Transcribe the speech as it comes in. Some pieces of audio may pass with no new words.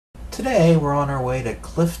Today we're on our way to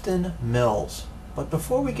Clifton Mills, but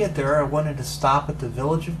before we get there I wanted to stop at the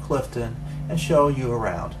village of Clifton and show you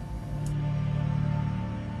around.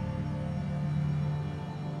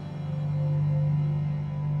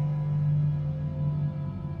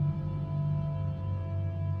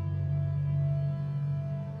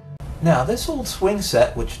 Now this old swing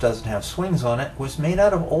set, which doesn't have swings on it, was made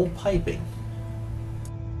out of old piping.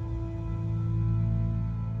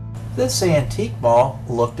 This antique mall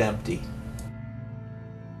looked empty.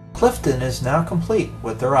 Clifton is now complete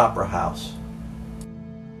with their opera house.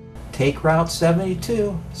 Take Route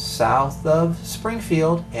 72 south of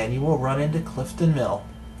Springfield and you will run into Clifton Mill.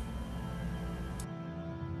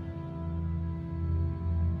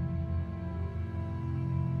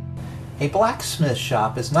 A blacksmith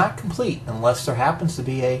shop is not complete unless there happens to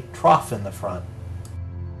be a trough in the front.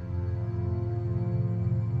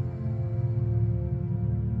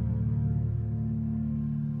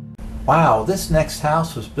 Wow, this next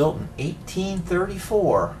house was built in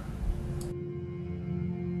 1834.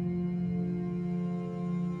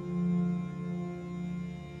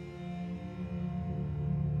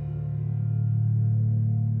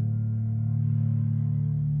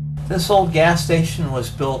 This old gas station was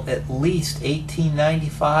built at least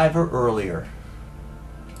 1895 or earlier.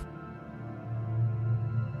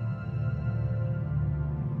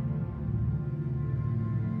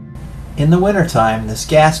 In the wintertime, this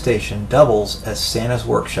gas station doubles as Santa's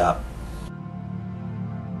workshop.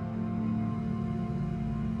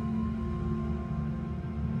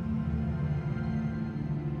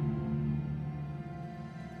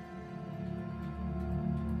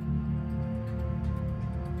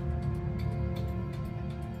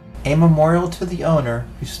 A memorial to the owner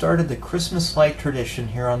who started the Christmas light tradition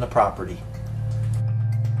here on the property.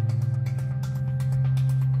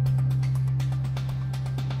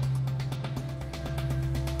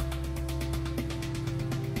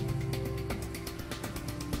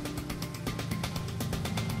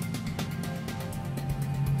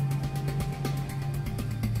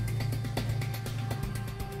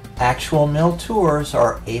 Actual mill tours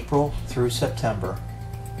are April through September.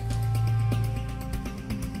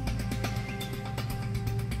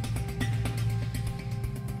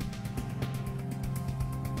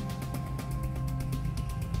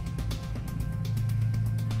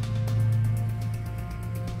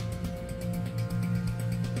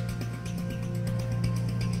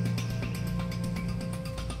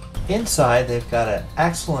 Inside, they've got an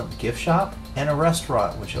excellent gift shop and a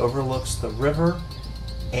restaurant which overlooks the river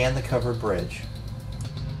and the covered bridge.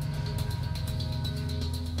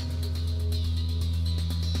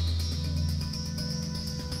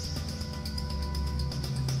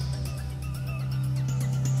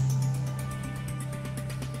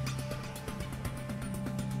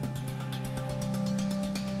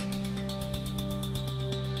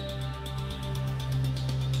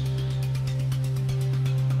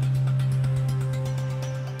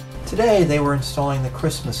 Today they were installing the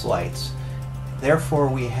Christmas lights. Therefore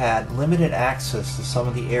we had limited access to some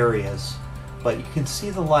of the areas, but you can see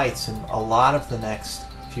the lights in a lot of the next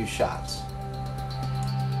few shots.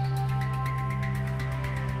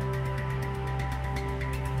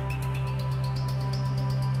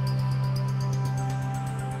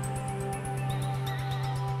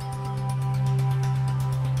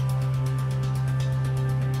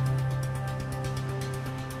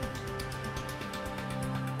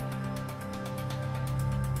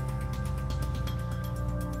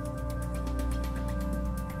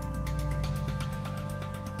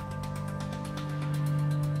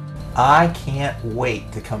 I can't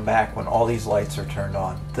wait to come back when all these lights are turned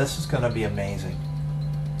on. This is going to be amazing.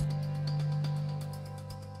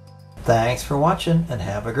 Thanks for watching and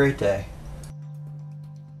have a great day.